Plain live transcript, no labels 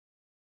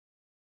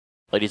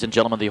Ladies and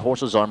gentlemen, the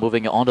horses are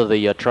moving onto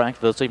the track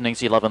for this evening's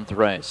 11th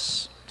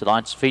race.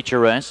 Tonight's feature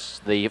race,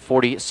 the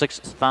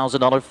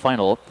 $46,000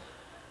 final,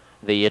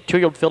 the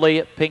two-year-old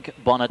filly Pink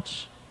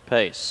Bonnet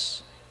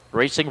Pace.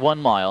 Racing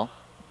 1 mile,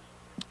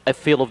 a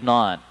field of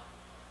 9.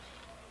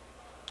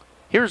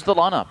 Here's the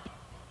lineup.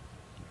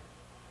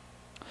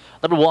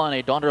 Number 1,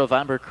 a daughter of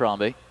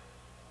Abercrombie,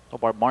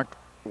 by Mark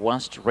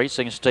West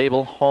Racing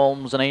Stable,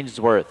 Holmes and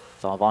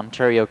Ainsworth of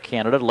Ontario,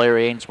 Canada.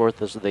 Larry Ainsworth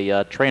is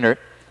the trainer.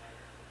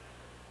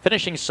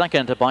 Finishing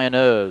second by a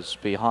nose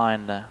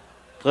behind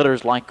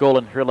Glitters Like Gold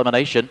in her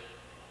elimination.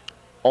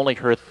 Only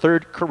her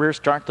 3rd career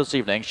start this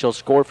evening. She'll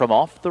score from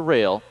off the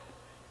rail.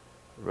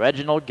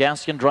 Reginald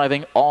Gaskin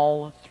driving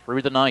all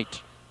through the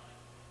night.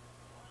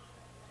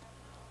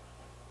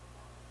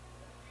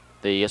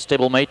 The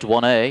stablemate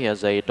 1A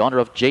is a daughter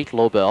of Jate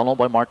Lobel, owned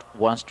by Mark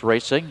West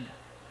Racing.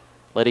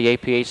 Lady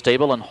APA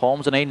Stable and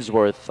Holmes and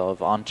Ainsworth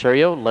of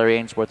Ontario. Larry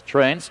Ainsworth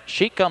trains.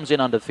 She comes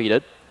in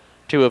undefeated,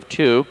 2 of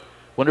 2.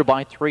 Winner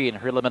by 3 in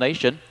her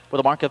elimination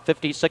with a mark of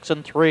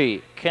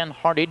 56-3. Ken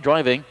Hardy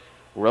driving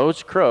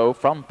Rose Crow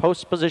from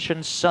post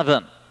position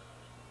 7.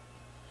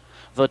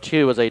 The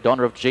 2 is a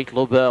daughter of Jake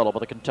Lobel of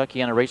the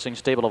Kentuckiana Racing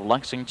Stable of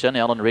Lexington.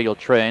 Ellen Regal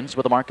trains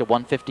with a mark of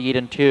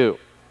 158-2.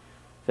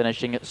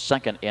 Finishing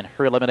second in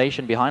her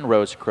elimination behind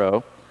Rose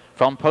Crow.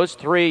 From post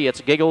 3,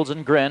 it's Giggles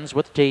and Grins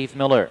with Dave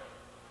Miller.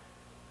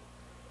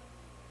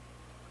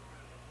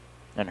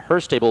 And her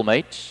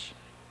stablemate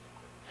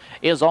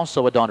is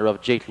also a daughter of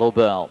Jate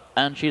Lobel,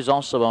 and she's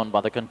also owned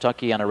by the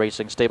Kentuckiana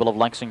Racing Stable of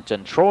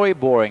Lexington. Troy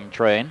Boring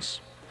trains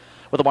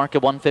with a mark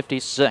of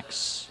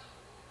 156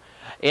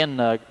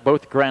 in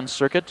both Grand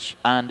Circuit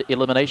and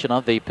elimination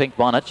of the Pink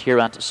Bonnet here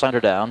at Cider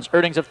Downs.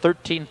 Earnings of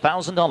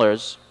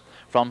 $13,000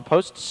 from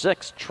post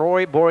 6.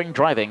 Troy Boring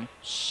driving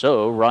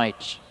So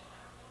Right.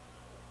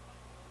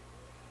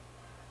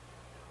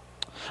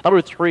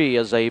 Number 3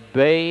 is a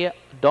bay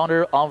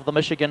daughter of the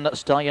Michigan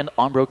Stallion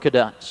Armbro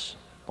Cadets,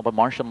 by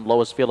Marshall and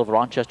Lois Field of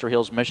Rochester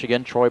Hills,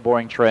 Michigan. Troy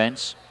Boring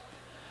trains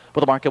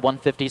with a mark of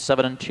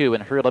 157-2 in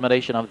her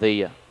elimination of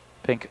the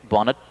Pink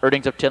Bonnet.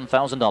 Earnings of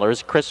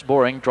 $10,000. Chris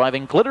Boring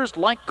driving Glitters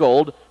Like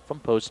Gold from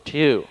post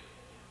 2.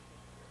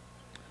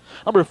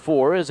 Number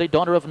 4 is a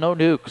daughter of No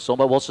Nukes, owned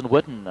by Wilson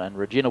Witten and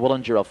Regina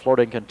Willinger of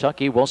Florida and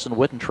Kentucky. Wilson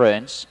Witten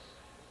trains,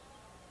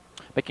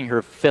 making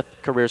her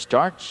 5th career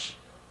start.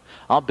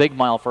 A big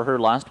mile for her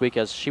last week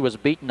as she was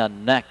beaten a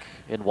neck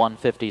in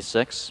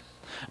 156.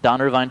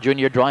 Don Irvine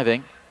Jr.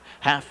 driving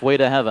Halfway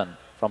to Heaven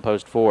from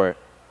post 4.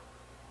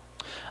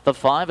 The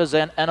 5 is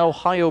an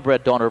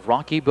Ohio-bred daughter of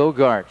Rocky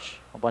Bogart,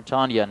 by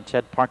Tanya and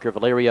Ted Parker,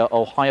 Valeria,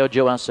 Ohio.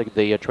 Joe Essig,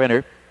 the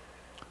trainer.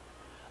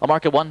 A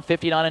mark of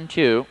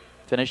 159-2,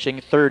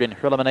 finishing 3rd in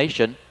her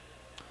elimination.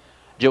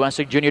 Joe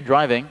Essig Jr.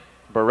 driving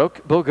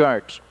Baroque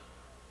Bogart.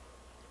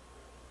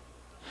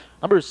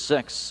 Number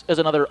 6 is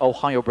another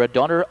Ohio-bred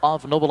daughter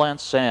of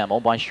Nobleland Sam,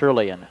 owned by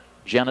Shirley and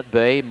Janet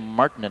Bay,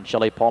 Martin and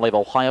Shelley Pauley of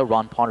Ohio.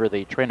 Ron Potter,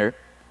 the trainer.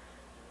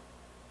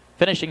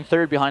 Finishing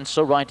 3rd behind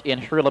So Right in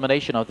her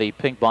elimination of the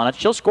Pink Bonnet.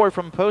 She'll score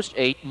from post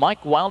 8.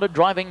 Mike Wilder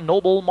driving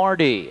Noble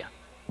Marty.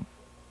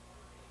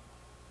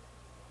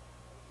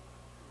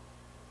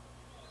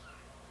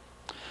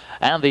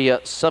 And the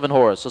 7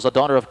 horse is a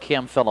daughter of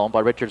Cam Fellow by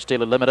Richard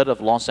Staley Limited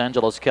of Los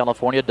Angeles,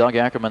 California. Doug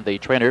Ackerman, the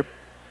trainer.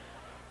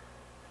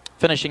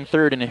 Finishing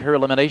 3rd in her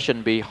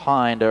elimination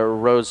behind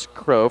Rose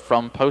Crow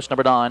from post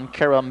number 9.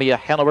 Cara Mia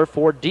Hanover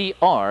for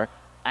D.R.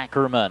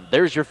 Ackerman.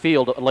 There's your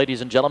field, ladies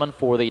and gentlemen,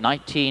 for the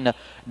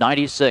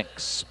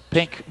 1996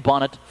 Pink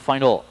Bonnet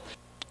Final.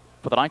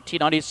 For the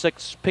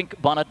 1996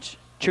 Pink Bonnet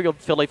two-year-old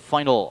filly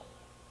final.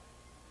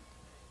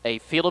 A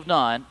field of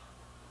 9.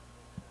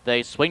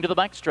 They swing to the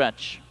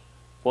backstretch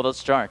for the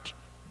start.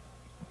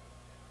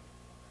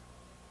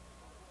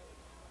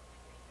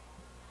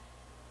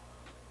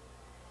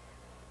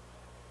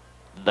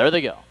 There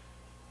they go.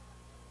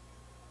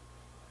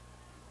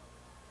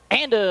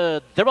 And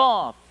they're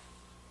off.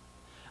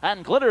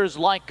 And Glitters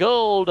Like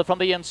Gold from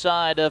the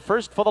inside.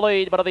 First for the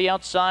lead, but on the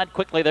outside,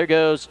 quickly there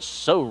goes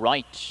So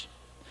Right.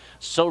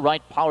 So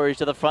Right powers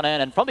to the front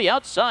end. And from the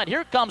outside,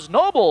 here comes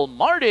Noble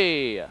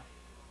Marty.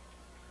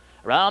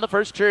 Around the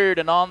first turn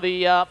and on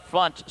the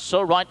front,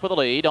 So Right with the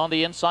lead. On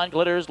the inside,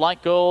 Glitters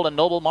Like Gold. And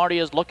Noble Marty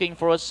is looking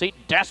for a seat,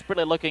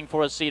 desperately looking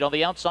for a seat. On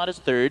the outside is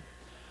 3rd.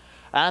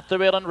 At the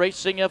rail and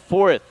racing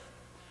 4th.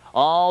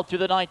 All through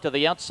the night to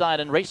the outside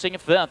and racing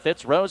 5th.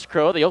 It's Rose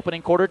Crow, the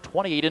opening quarter,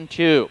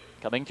 28-2.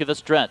 Coming to the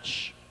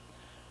stretch.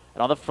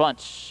 And on the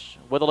front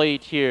with the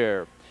lead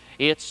here,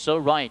 it's So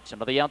Right. And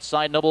to the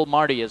outside, Noble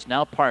Marty is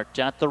now parked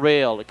at the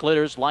rail. It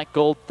Glitters Like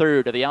Gold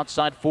 3rd. To the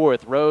outside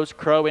 4th. Rose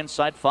Crow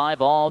inside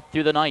 5 all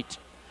through the night.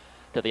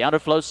 To the outer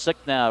flow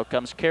 6th now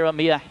comes Cara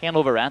Mia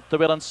Hanover at the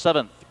rail in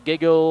 7th.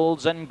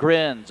 Giggles and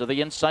Grins to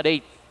the inside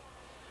 8th.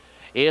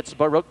 It's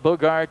Baroque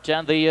Bogart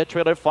and the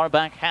trailer far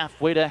back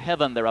Halfway to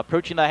Heaven. They're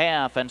approaching the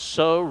half, and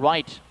So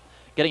Right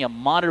getting a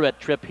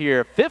moderate trip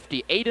here.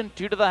 58-2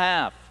 to the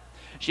half.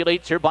 She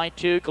leads her by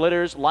 2.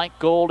 Glitters Like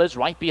Gold is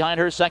right behind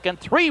her second.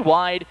 3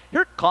 wide.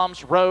 Here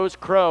comes Rose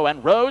Crow,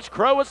 and Rose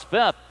Crow is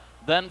 5th.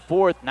 then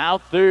fourth, now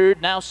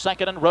third, now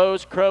second, and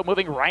Rose Crow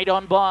moving right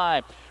on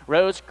by.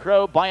 Rose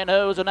Crow by a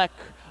nose and a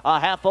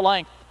half a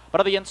length. But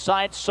to the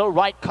inside, So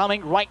Right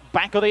coming right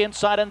back of the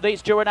inside, and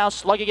these two are now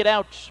slugging it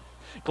out.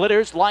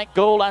 Glitters Like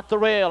Gold at the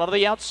rail, on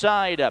the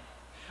outside.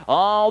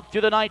 All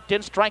through the night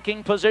in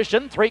striking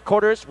position,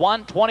 3/4,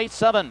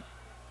 127.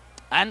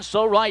 And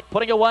So Right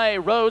putting away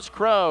Rose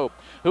Crow,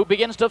 who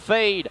begins to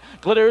fade.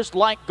 Glitters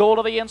Like Gold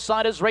to the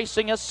inside is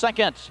racing a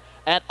second.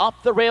 And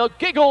up the rail,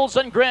 Giggles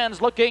and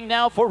Grins looking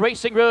now for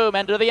racing room.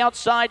 And to the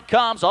outside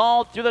comes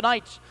all through the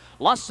night.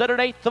 Less than an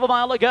eighth of a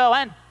mile to go.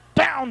 And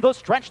down the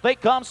stretch they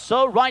come.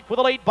 So Right with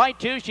a lead by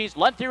 2. She's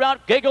led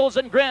throughout. Giggles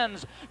and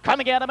Grins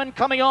coming at him and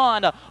coming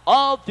on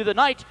all through the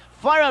night.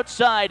 Far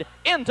outside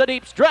into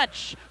deep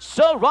stretch.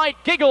 So Right,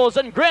 Giggles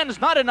and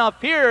Grins, not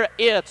enough here.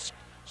 It's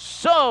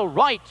So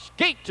Right,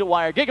 gate to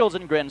wire. Giggles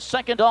and Grins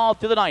second all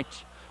through the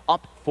night.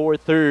 Up for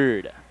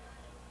third.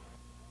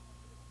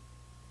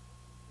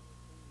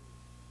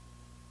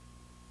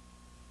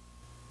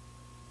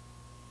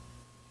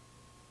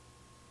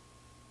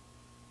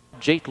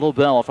 Jake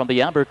Lobel from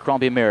the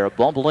Abercrombie mare,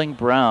 Bubbling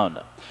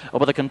Brown.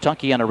 Over the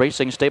Kentucky and a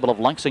racing stable of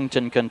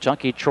Lexington,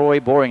 Kentucky, Troy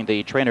Boring,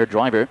 the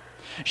trainer-driver.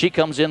 She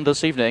comes in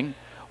this evening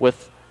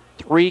with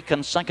 3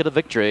 consecutive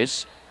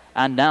victories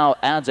and now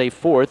adds a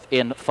 4th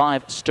in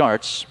 5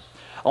 starts.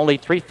 Only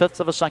 3/5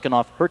 of a second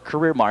off her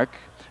career mark,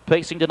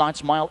 pacing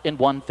tonight's mile in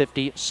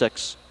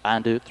 1:56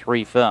 and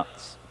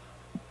 3/5.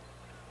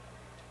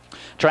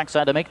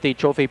 Trackside to make the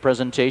trophy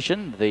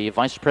presentation, the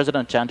Vice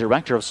President and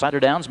Director of Cider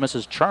Downs,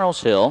 Mrs.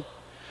 Charles Hill.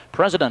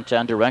 President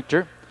and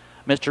Director,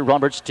 Mr.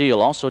 Robert Steele.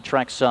 Also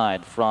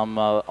trackside from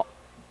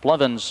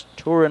Blevins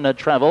Tour and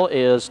Travel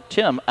is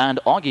Tim and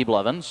Augie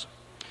Blevins.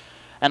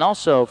 And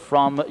also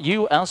from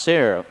U.S.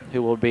 Air,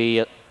 who will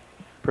be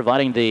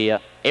providing the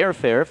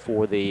airfare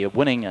for the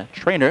winning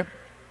trainer,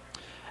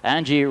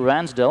 Angie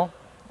Ransdell,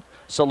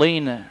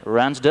 Celine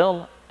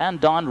Ransdell, and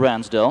Don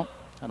Ransdell,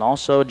 and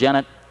also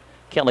Janet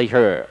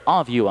Kelly-Herr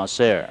of U.S.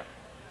 Air.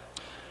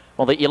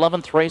 Well, the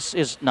 11th race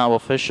is now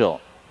official.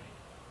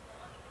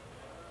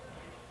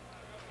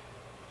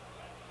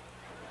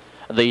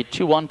 The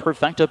 2-1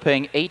 Perfecta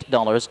paying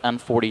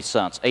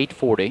 $8.40,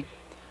 $8.40.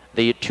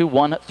 The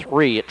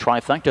 2-1-3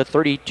 Trifecta,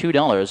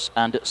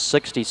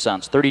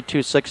 $32.60,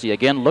 $32.60.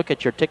 Again, look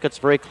at your tickets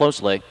very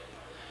closely.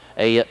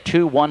 A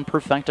 2-1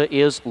 Perfecta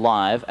is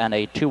live, and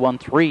a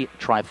 2-1-3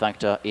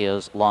 Trifecta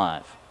is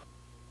live.